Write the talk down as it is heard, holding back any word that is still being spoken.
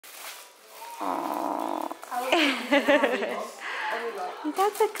Aww.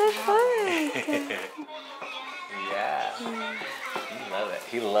 That's a good book. Yeah. You love it.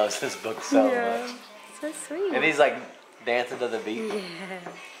 He loves this book so much. So sweet. And he's like dancing to the beat. Yeah.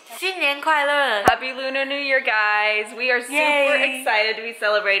 新年快乐! Happy Lunar New Year, guys. We are super excited to be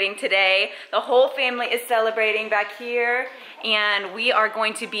celebrating today. The whole family is celebrating back here. And we are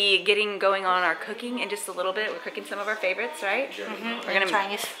going to be going on our cooking in just a little bit. We're cooking some of our favorites, right? We're gonna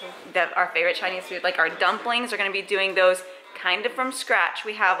Chinese food. Our favorite Chinese food, like our dumplings. We're gonna be doing those kind of from scratch.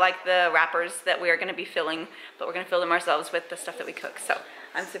 We have like the wrappers that we are gonna be filling, but we're gonna fill them ourselves with the stuff that we cook. So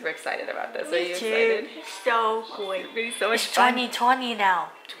I'm super excited about this. Are you excited? So cool. It's gonna be so much It's fun. 2020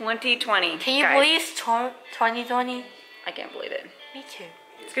 now. 2020. Can you believe 2020? I can't believe it. Me too.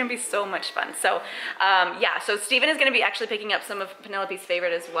 It's gonna be so much fun. So, yeah. So Steven is gonna be actually picking up some of Penelope's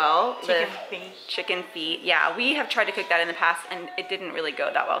favorite as well. Chicken feet. Chicken feet. Yeah, we have tried to cook that in the past and it didn't really go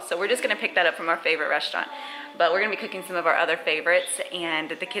that well. So we're just gonna pick that up from our favorite restaurant. But we're gonna be cooking some of our other favorites, and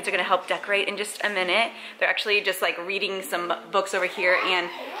the kids are gonna help decorate in just a minute. They're actually just like reading some books over here, and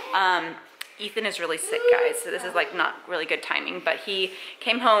Ethan is really sick, guys. So this is like not really good timing. But he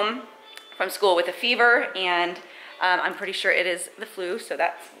came home from school with a fever, and I'm pretty sure it is the flu, so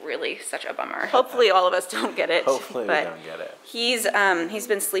that's really such a bummer. Hopefully all of us don't get it. Hopefully we don't get it. He's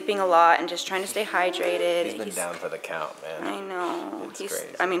been sleeping a lot and just trying to stay hydrated. He's been down for the count, man. I know. It's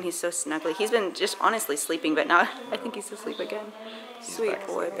crazy. I mean, he's so snuggly. He's been just honestly sleeping, but now I think he's asleep again. Sweet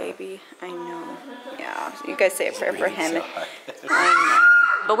boy, baby. I know. Yeah, so you guys say a prayer for him. I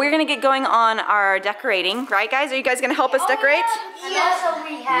know. But we're gonna get going on our decorating, right, guys? Are you guys gonna help us decorate? And also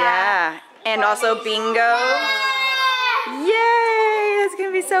we have. Yeah, and also bingo. Yay! That's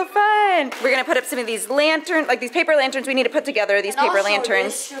gonna be so fun. We're gonna put up some of these lanterns, like these paper lanterns. We need to put together these paper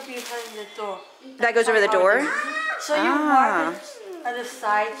lanterns. This should be behind the door. That goes over the door. So you mark it at the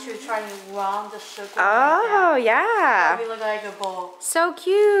side to try and round the circle. Oh, yeah. We look like a ball. So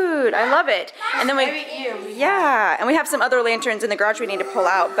cute. I love it. And then Every year and we have some other lanterns in the garage we need to pull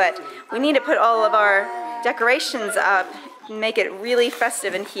out, but we need to put all of our decorations up and make it really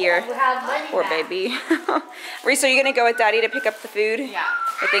festive in here. We have money. Poor baby. Reese, are you gonna go with Daddy to pick up the food? Yeah.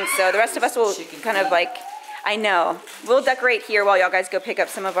 I think so. The rest of us will kind of like, I know. We'll decorate here while y'all guys go pick up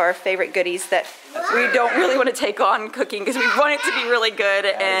some of our favorite goodies that we don't really want to take on cooking because we want it to be really good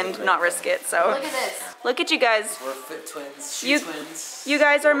and not risk it. So Look at this. look at you guys. We're fit twins, shoe twins. You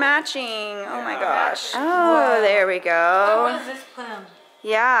guys are matching. Oh my gosh. Oh, there we What go. is this put on?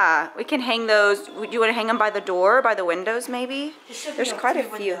 Yeah, we can hang those. Would you want to hang them by the door, by the windows maybe? There's quite a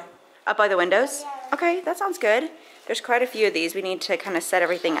few. Up by the windows? Okay, that sounds good. There's quite a few of these. We need to kind of set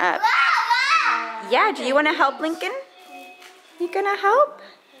everything up. Yeah, do you want to help, Lincoln? You gonna help?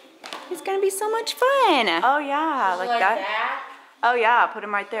 It's gonna be so much fun. Oh yeah, like that. Oh yeah, put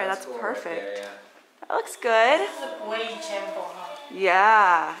him right there. That's perfect. That looks good. This is a way example, huh?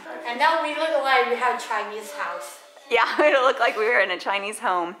 Yeah. And now we look like we have a Chinese house. Yeah, it'll look like we were in a Chinese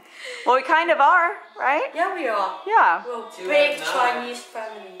home. Well, we kind of are, right? Yeah, we are. Yeah. We're a big Chinese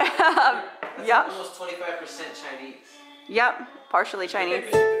family. Yep. Almost 25% Chinese. Yep. Partially Chinese.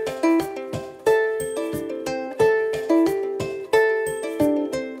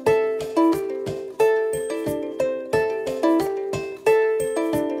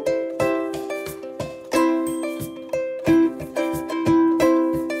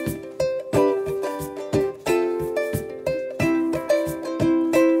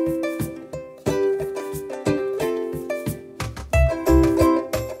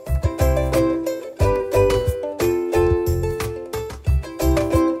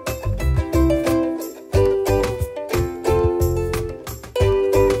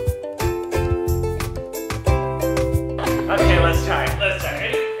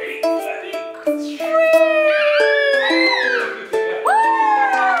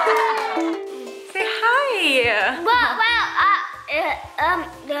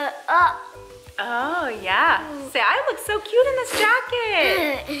 Oh yeah. Say, I look so cute in this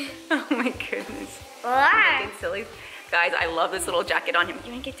jacket. Oh my goodness. I'm looking silly. Guys, I love this little jacket on him.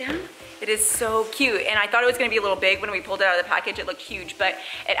 You wanna get down? It is so cute. And I thought it was gonna be a little big when we pulled it out of the package. It looked huge, but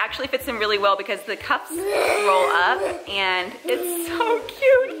it actually fits him really well because the cuffs roll up and it's so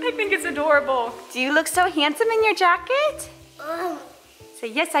cute. I think it's adorable. Do you look so handsome in your jacket? Say,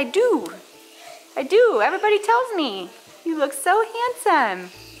 yes, I do. I do. Everybody tells me. You look so handsome.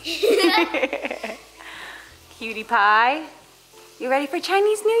 Cutie pie. You ready for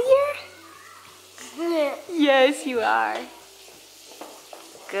Chinese New Year? Yes, you are.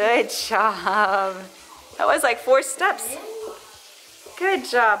 Good job. That was like 4 steps. Good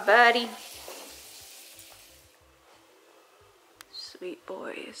job, buddy. So sweet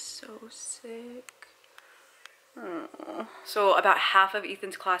boy is so sick. Oh. So about half of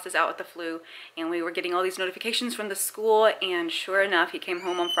Ethan's class is out with the flu, and we were getting all these notifications from the school, and sure enough, he came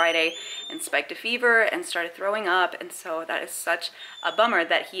home on Friday and spiked a fever and started throwing up, and so that is such a bummer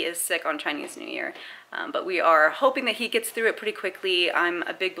that he is sick on Chinese New Year. But we are hoping that he gets through it pretty quickly. I'm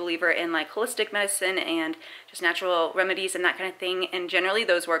a big believer in like holistic medicine and just natural remedies and that kind of thing, and generally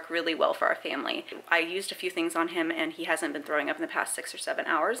those work really well for our family. I used a few things on him and he hasn't been throwing up in the past 6 or 7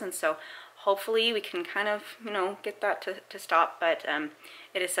 hours, and so hopefully we can kind of, you know, get that to stop, but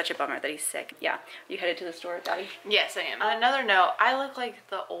it is such a bummer that he's sick. Yeah. You headed to the store, Daddy? Yes, I am. Another note, I look like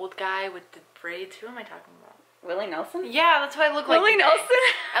the old guy with the braids. Who am I talking about? Willie Nelson? Yeah, that's what I look like Willie today. Nelson?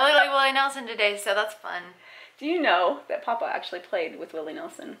 I look like Willie Nelson today, so that's fun. Do you know that Papa actually played with Willie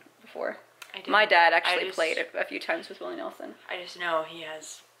Nelson before? I do. My dad actually played a few times with Willie Nelson. I just know he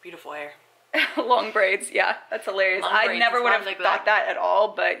has beautiful hair. Long braids, yeah, that's hilarious. I never would have thought that at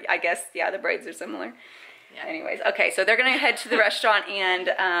all, but I guess, yeah, the braids are similar. Yeah. Anyways, okay, so they're gonna head to the restaurant, and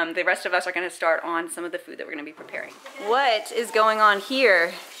the rest of us are gonna start on some of the food that we're gonna be preparing. What is going on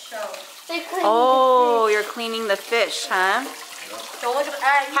here? Oh, you're cleaning the fish, huh? Don't look at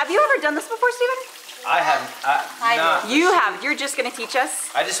the Have you ever done this before, Steven? I haven't. You have. You're just gonna teach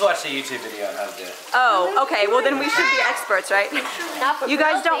us? I just watched a YouTube video on how to do it. Oh, okay. Well, then we should be experts, right? You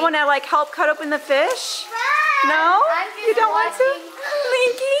guys don't want to like help cut open the fish? No? You don't want to?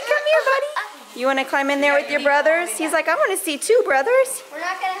 Linky, come here, buddy. You want to climb in there with your brothers? He's like, I want to see 2 brothers. We're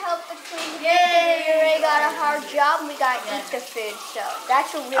not going to help with clean the food because we already got a hard job and we got to eat the food. So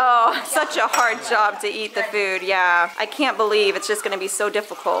that's a really hard job. Such a hard job to eat the food, yeah. I can't believe it's just going to be so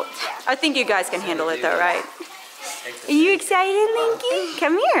difficult. I think you guys can handle it though, right? Are you excited, Linky?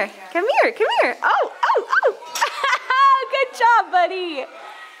 Come here. Come here. Come here. Oh, oh, oh. Good job, buddy.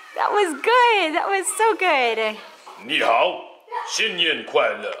 That was good. That was so good. 你好，新年快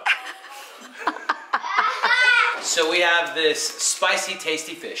乐。 So we have this spicy,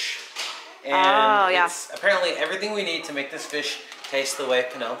 tasty fish. And it's apparently everything we need to make this fish taste the way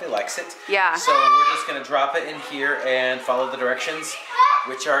Penelope likes it. Yeah. So we're just gonna drop it in here and follow the directions,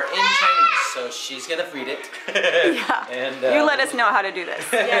 which are in Chinese. So she's gonna read it. Yeah. And you let us know how to do this.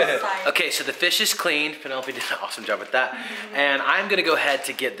 Okay, so the fish is cleaned. Penelope did an awesome job with that. And I'm gonna go ahead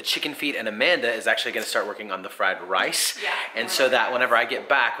to get the chicken feet, and Amanda is actually gonna start working on the fried rice. Yeah. And so that whenever I get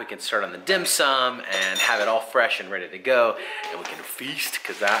back, we can start on the dim sum and have it all fresh and ready to go. And we can feast,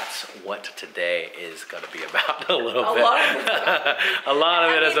 because that's what today is gonna be about a little bit. A lot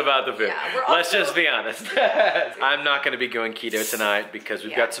of it is about the food. Yeah, let's just be honest. I'm not gonna be going keto tonight because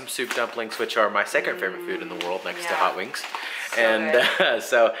we've got some soup dumplings, which are my second favorite food in the world next to hot wings. So and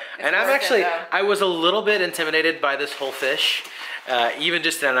and I'm actually, I was a little bit intimidated by this whole fish. Even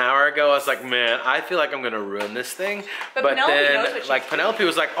just an hour ago, I was like, man, I feel like I'm gonna ruin this thing. But then, like, Penelope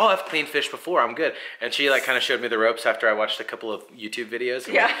was like, oh, I've cleaned fish before, I'm good. And she like kind of showed me the ropes after I watched a couple of YouTube videos.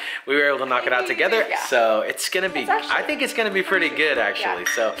 And we were able to knock it out together. So it's gonna be, I think it's gonna be pretty good actually.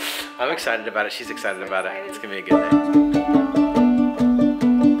 So I'm excited about it. She's excited about it. It's gonna be a good day.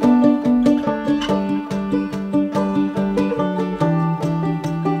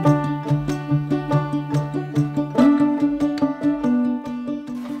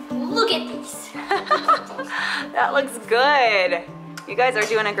 That looks good. You guys are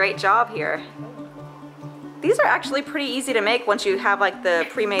doing a great job here. These are actually pretty easy to make once you have like the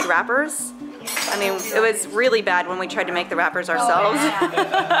pre-made wrappers. I mean, it was really bad when we tried to make the wrappers ourselves.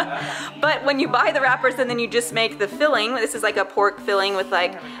 But when you buy the wrappers and then you just make the filling, this is like a pork filling with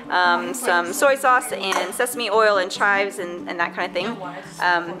like some soy sauce and sesame oil and chives and that kind of thing.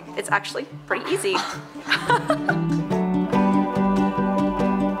 It's actually pretty easy.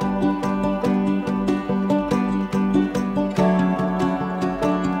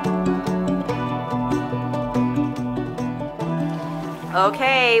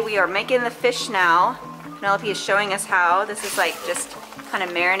 Okay, we are making the fish now. Penelope is showing us how. This is like just kind of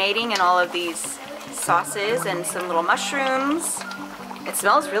marinating in all of these sauces and some little mushrooms. It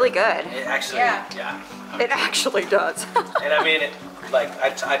smells really good. It actually, yeah. It actually does. And I mean,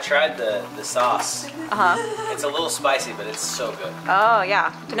 I tried the sauce. It's a little spicy, but it's so good. Oh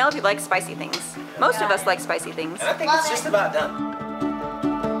yeah, Penelope likes spicy things. Most of us like spicy things. And I think it's just about done.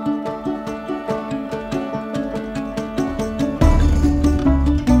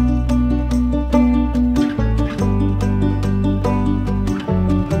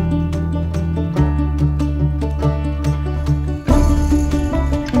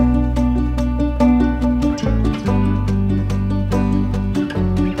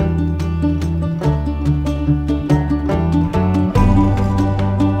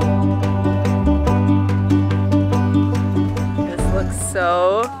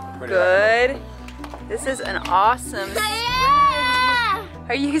 good. This is an awesome spread.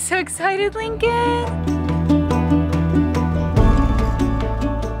 Are you so excited, Lincoln?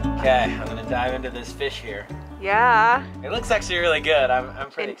 Okay, I'm gonna dive into this fish here. Yeah. It looks actually really good. I'm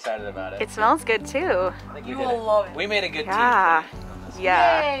pretty excited about it. It smells good too. I think You will love it. we made a good team. Yeah. today on this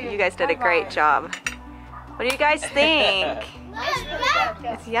Yeah. Yay. You guys did a great job. What do you guys think?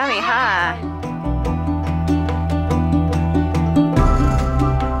 It's yummy, huh?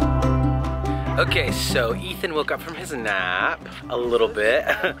 Okay, so Ethan woke up from his nap a little bit.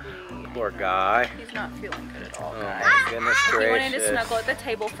 Poor guy. He's not feeling good at all, Oh guys. my goodness He wanted to gracious. snuggle at the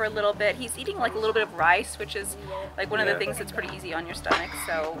table for a little bit. He's eating like a little bit of rice, which is like one of the Yeah. things that's pretty easy on your stomach.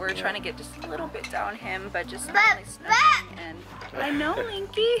 So we're trying to get just a little bit down him, but just not really snuggling. And I know,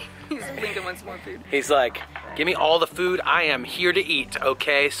 Linky. Lincoln wants more food. He's like, give me all the food. I am here to eat,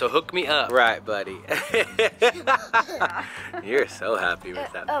 okay? So hook me up. Right, buddy. You're so happy with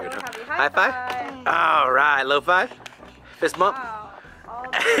that food. Huh? High five? All right, low five? Fist bump?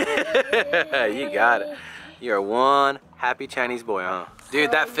 You got it. You're one happy Chinese boy, huh?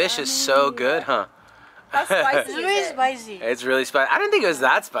 Dude, that fish is so good, huh? How spicy It's really spicy. It's really spicy. I didn't think it was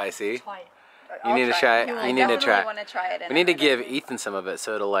that spicy. Try it. You need to try it. You need to try it. Want to try it. We need to give Ethan some of it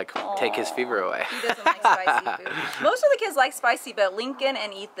so it'll like take his fever away. He doesn't like spicy food. Most of the kids like spicy, but Lincoln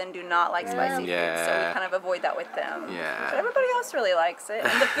and Ethan do not like spicy Yeah. food, so we kind of avoid that with them. Yeah. But everybody else really likes it,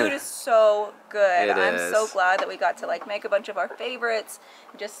 and the food is so good. It I'm is. so glad that we got to like make a bunch of our favorites,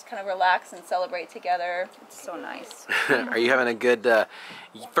 and just kind of relax and celebrate together. It's so nice. Are you having a good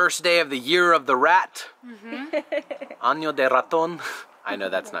first day of the year of the rat? Año de ratón. I know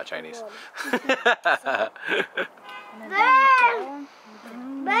that's not Chinese.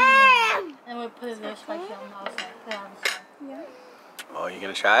 And we put it there spicy on the outside. Put it on the side. Oh, you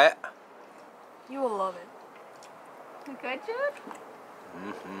gonna try it? You will love it. Good job.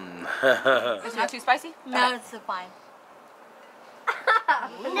 Mm-hmm. It's not too spicy? No, it's fine.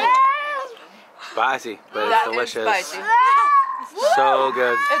 Spicy, but That it's is delicious. spicy. So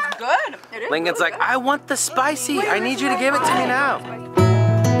good. It's good. It is Lincoln's really like, good. I want the spicy. I need you to give it to me now.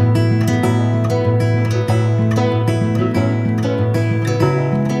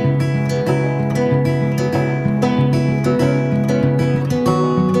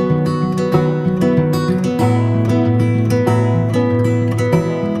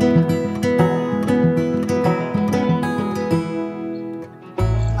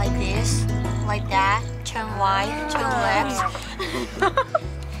 Like this, like that. Turn right, turn left.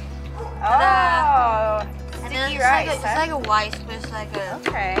 Oh, And then sticky it's rice. like it's like a rice, but it's like a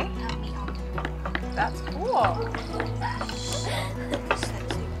Okay, meat on it. that's cool.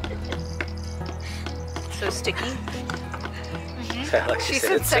 So sticky. Like she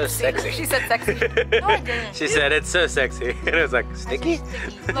said, it's so sexy. She said sexy. No, I didn't. She said it's so sexy. And it was like, sticky?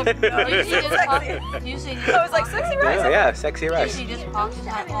 Look, usually just pop. Usually just Oh, it's like sexy rice. Oh, yeah, sexy rice. Usually just pops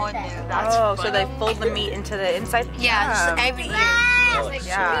that all in there. Oh, so they fold the meat into the inside? Yeah, just every year. That looks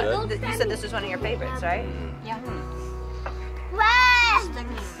Yeah. so good. You said this was one of your favorites, right? Yeah.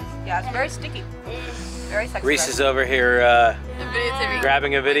 Yeah, it's very sticky. Very sexy. Reese is over here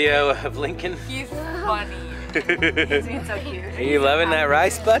grabbing a video of Lincoln. He's funny. He's being so cute. Are you loving that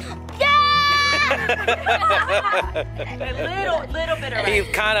rice, bud? A little bit of He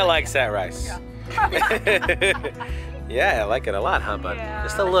rice. kind of likes that rice. Yeah, I like it a lot, huh, bud? Yeah.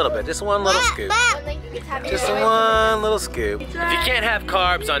 Just a little bit, just one little scoop. Just one little scoop. If you can't have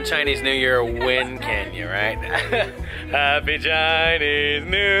carbs on Chinese New Year, when can you, right? Happy Chinese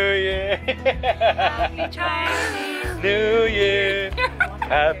New Year. Happy Chinese. New Year.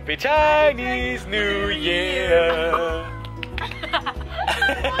 Happy Chinese New Year.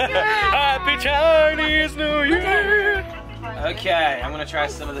 Happy Chinese New Year. Okay, I'm gonna try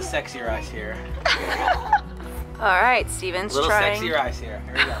some of the sexy rice here. All right, Steven's Little trying. sexy rice here.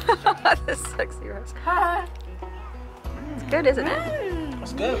 Here we go. The sexy rice. It's good, isn't it?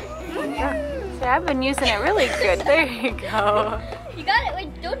 Let's go. Yeah. See, I've been using it really good. There you go. You got it. Wait,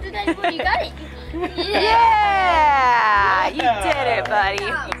 don't do that anymore. You got it. Yeah, you did it, buddy.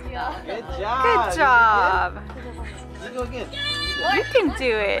 Good job. Good job. You go again. You can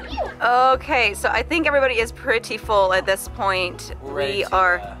do it. Okay, so I think everybody is pretty full at this point. We're ready We to,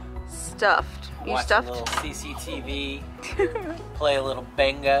 are stuffed. You watch stuffed? a little CCTV, play a little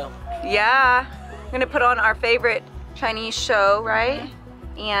bingo. Yeah. I'm gonna put on our favorite Chinese show, right?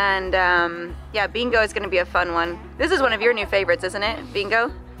 And yeah, bingo is gonna be a fun one. This is one of your new favorites, isn't it?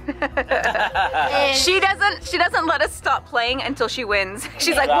 Bingo? She doesn't let us stop playing until she wins.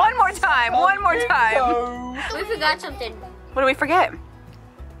 She's like, one more time, one more time. We forgot something. What do we forget?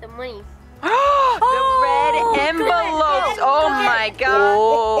 The money. The red envelopes. Oh my god.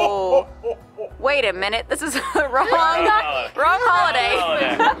 Wait a minute, this is the wrong holiday.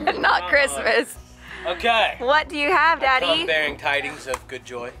 Not Christmas. Okay. What do you have, Daddy? I'm bearing tidings of good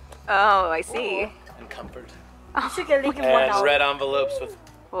joy. Oh, I see. And comfort. You should get Lincoln And red envelopes with...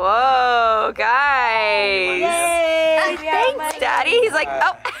 Whoa, guys. Yay! Thanks, Daddy. He's like,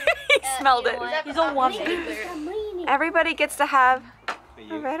 oh, he smelled it. He's on one. Everybody gets to have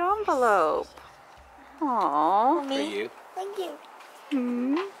a red envelope. Aww. For you. Thank you.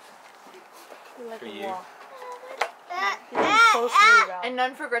 For you. And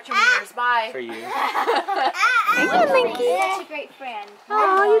none for Gretchen Wieners. Bye. For you. Thank you, Linky. Such a great friend.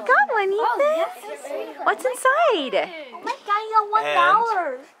 Oh, you got one, Oh, Ethan. yes. What's inside? Oh my God, you got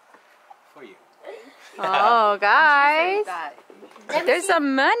 $1. For you. Oh, guys. There's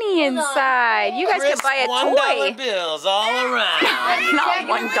some money inside. You guys can buy a $1 toy. bills all around. Not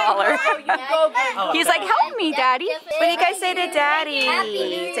 $1. He's like, help me, Daddy. What do you guys say to Daddy?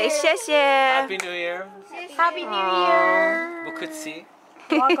 Say sheshe. Happy New Year. Happy New Year. Bukutsi.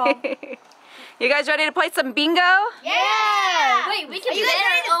 You guys ready to play some bingo? Yeah. Wait, we can bet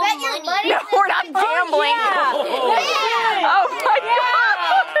our own money. No, we're not gambling. Oh my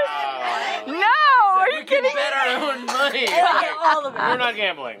God. No, are you kidding? Bet our own money. All of it. We're not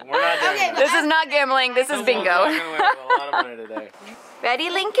gambling. We're not doing that. This is not gambling. This is We're bingo. gonna win a lot of money today. Ready,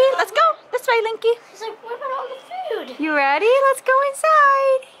 Linky? Let's go. This way, Linky. He's like, what about all the food? You ready? Let's go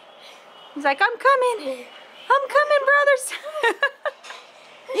inside. He's like, I'm coming. I'm coming, brothers.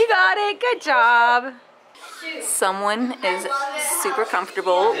 You got it. Good job. Someone is super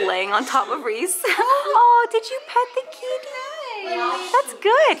comfortable laying on top of Reese. Oh, did you pet the kitty? That's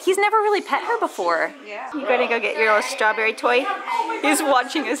good. He's never really pet her before. You gonna go get your little strawberry toy? He's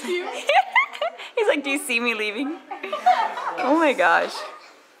watching us. He's like, do you see me leaving? Oh my gosh.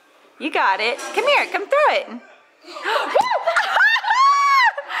 You got it. Come here. Come through it.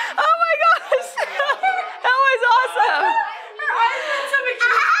 Oh my gosh. That was awesome.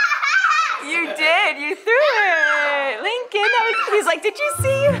 You did. You threw it. Lincoln, he's like, did you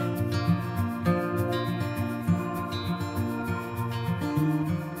see?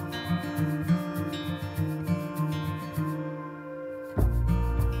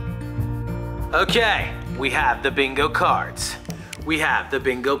 Okay, we have the bingo cards. We have the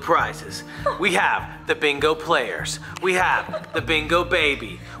bingo prizes. We have the bingo players. We have the bingo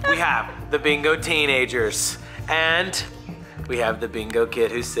baby. We have the bingo teenagers. And we have the bingo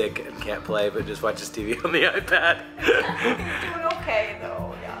kid who's sick and can't play but just watches TV on the iPad. Doing okay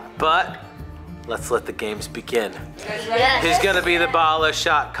though, yeah. But let's let the games begin. Yes. Who's gonna be the baller,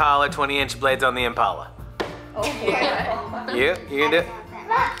 shot caller, 20-inch blades on the Impala? You? You can do it?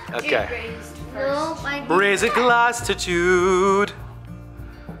 Okay. No, I Raise a glass to Jude.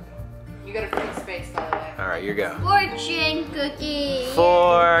 You got a free space, by the way. All right, you go. Fortune cookie.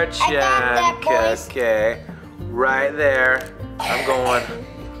 Fortune that, boys. cookie. Right there. I'm going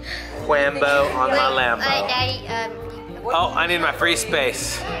Whambo on my Lambo. Daddy, Oh, I need my free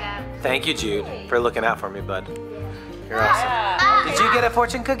space. Thank you, Jude, for looking out for me, bud. You're awesome. Did you get a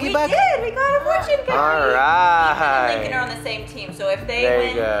fortune cookie, bud? We did. We got a fortune cookie. All Lincoln right. are on the same team, so if they There win,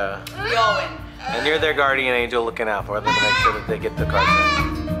 you go. we all win. And you're their guardian angel looking out for them to make sure that they get the cards right.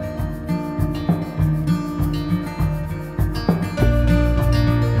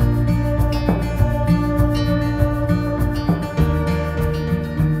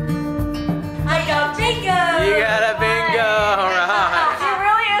 I got bingo. You got a bingo, all right. She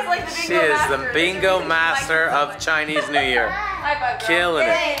really is like the bingo She is master. the bingo master of Chinese New Year. High five, girl. Killing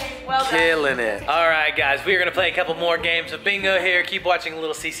it. Well done. Killing it. All right, guys, we are going to play a couple more games of bingo here. Keep watching a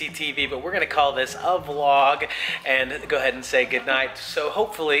little CCTV, but we're going to call this a vlog and go ahead and say goodnight. So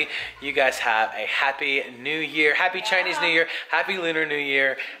hopefully you guys have a happy new year, happy Chinese New Year, happy Lunar New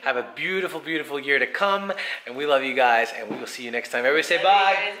Year. Have a beautiful, beautiful year to come, and we love you guys, and we will see you next time. Everybody say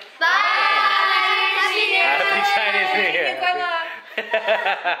bye. bye. Happy Chinese New Year.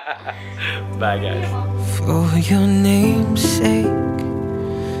 Bye, guys. For your name's sake,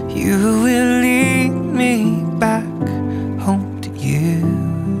 you will leave.